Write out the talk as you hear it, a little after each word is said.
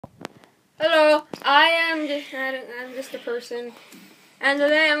Hello, I'm just a person, and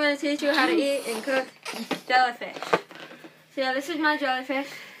today I'm going to teach you how to eat and cook jellyfish. So yeah, this is my jellyfish.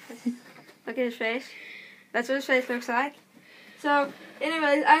 Look at his face. That's what his face looks like. So,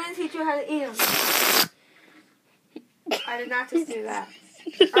 anyways, I'm going to teach you how to eat him. I did not just do that.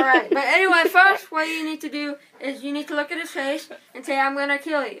 Alright, but anyway, first what you need to do is you need to look at his face and say, I'm going to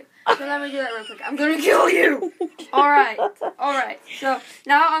kill you. So let me do that real quick. I'm going to kill you! Alright. So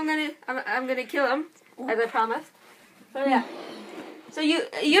now I'm gonna kill him, as I promised. So yeah. So you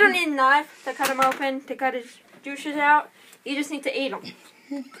don't need a knife to cut him open, to cut his juices out. You just need to eat him.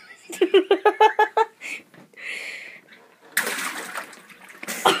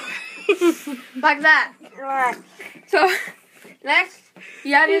 Like that. Alright. So next,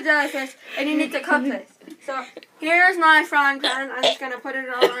 you have your jellyfish, and you need to cook this. So here's my frying pan. I'm just gonna put it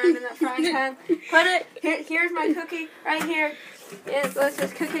all around in that frying pan. Put it. Here's my cookie right here. Yeah, let's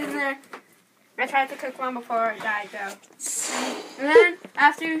just cook it in there. I tried to cook one before it died though. And then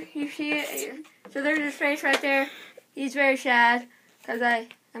after you see it, so there's his face right there. He's very sad because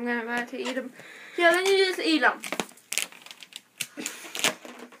I'm about to eat him. Yeah, then you just eat him.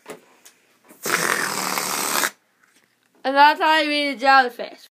 And that's how you eat a jellyfish.